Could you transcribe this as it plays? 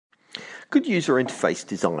Good user interface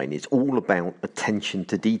design is all about attention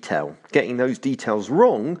to detail. Getting those details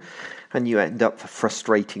wrong, and you end up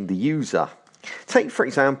frustrating the user. Take, for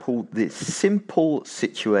example, this simple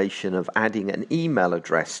situation of adding an email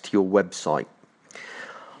address to your website.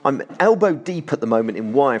 I'm elbow deep at the moment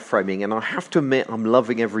in wireframing, and I have to admit I'm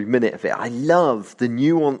loving every minute of it. I love the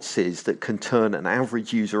nuances that can turn an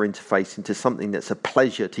average user interface into something that's a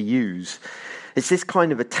pleasure to use. It's this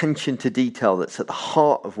kind of attention to detail that's at the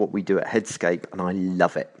heart of what we do at Headscape, and I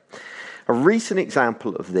love it. A recent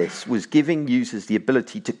example of this was giving users the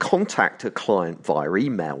ability to contact a client via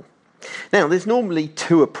email. Now, there's normally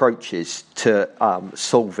two approaches to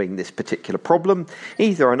solving this particular problem,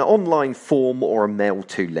 either an online form or a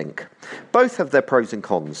mail-to link. Both have their pros and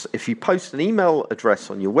cons. If you post an email address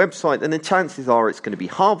on your website, then the chances are it's going to be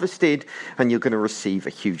harvested and you're going to receive a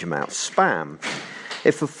huge amount of spam.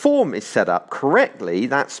 If a form is set up correctly,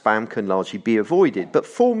 that spam can largely be avoided, but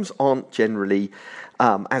forms aren't generally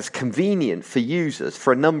as convenient for users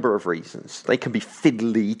for a number of reasons. They can be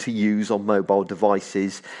fiddly to use on mobile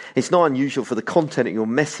devices. It's not unusual for the content of your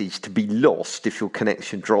message to be lost if your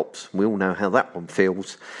connection drops. We all know how that one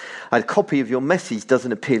feels. A copy of your message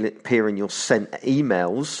doesn't appear in your sent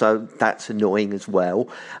emails, so that's annoying as well.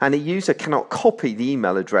 And a user cannot copy the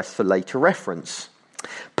email address for later reference.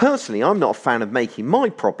 Personally, I'm not a fan of making my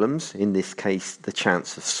problems, in this case the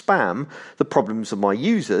chance of spam, the problems of my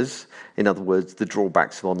users, in other words, the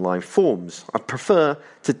drawbacks of online forms. I prefer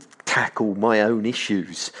to tackle my own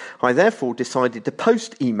issues. I therefore decided to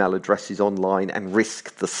post email addresses online and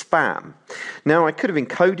risk the spam. Now, I could have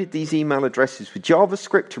encoded these email addresses with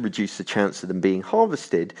JavaScript to reduce the chance of them being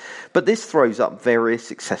harvested, but this throws up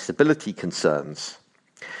various accessibility concerns.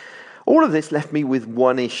 All of this left me with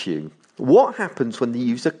one issue. What happens when the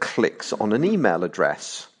user clicks on an email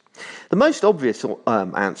address? The most obvious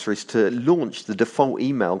answer is to launch the default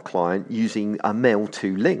email client using a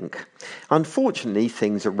mail-to link. Unfortunately,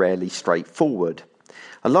 things are rarely straightforward.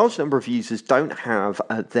 A large number of users don't have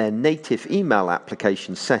their native email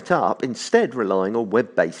application set up, instead relying on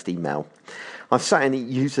web-based email. I've sat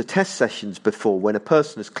in user test sessions before when a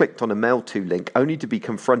person has clicked on a mail-to link only to be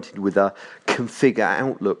confronted with a configure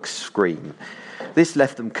Outlook screen. This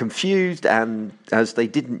left them confused, and as they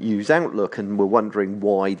didn't use Outlook and were wondering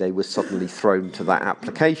why they were suddenly thrown to that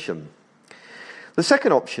application. The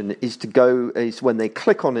second option is when they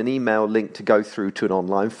click on an email link to go through to an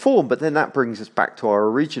online form, but then that brings us back to our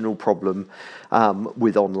original problem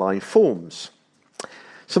with online forms.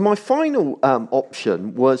 So my final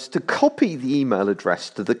option was to copy the email address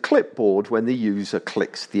to the clipboard when the user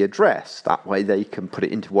clicks the address. That way they can put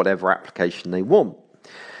it into whatever application they want.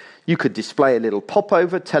 You could display a little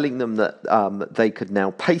popover telling them that they could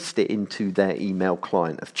now paste it into their email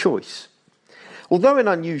client of choice. Although an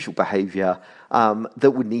unusual behaviour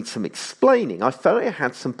that would need some explaining, I felt it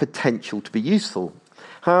had some potential to be useful.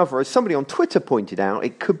 However, as somebody on Twitter pointed out,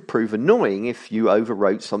 it could prove annoying if you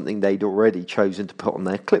overwrote something they'd already chosen to put on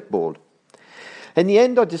their clipboard. In the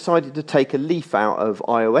end, I decided to take a leaf out of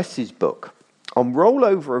iOS's book. On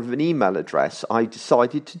rollover of an email address, I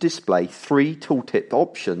decided to display 3 tooltip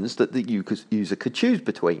options that the user could choose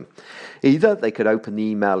between. Either they could open the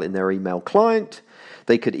email in their email client,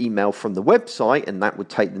 they could email from the website and that would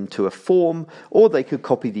take them to a form, or they could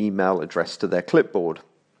copy the email address to their clipboard.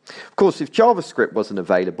 Of course, if JavaScript wasn't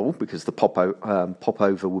available, because the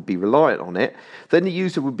popover would be reliant on it, then the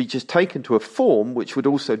user would be just taken to a form which would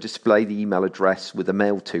also display the email address with a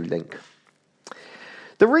mail-to link.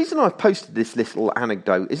 The reason I've posted this little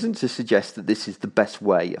anecdote isn't to suggest that this is the best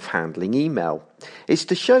way of handling email. It's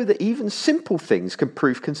to show that even simple things can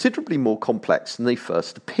prove considerably more complex than they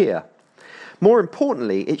first appear. More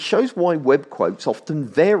importantly, it shows why web quotes often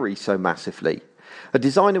vary so massively. A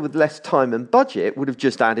designer with less time and budget would have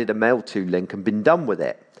just added a mail-to link and been done with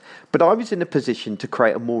it. But I was in a position to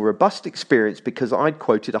create a more robust experience because I'd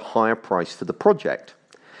quoted a higher price for the project.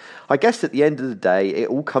 I guess at the end of the day, it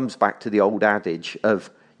all comes back to the old adage of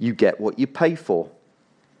you get what you pay for.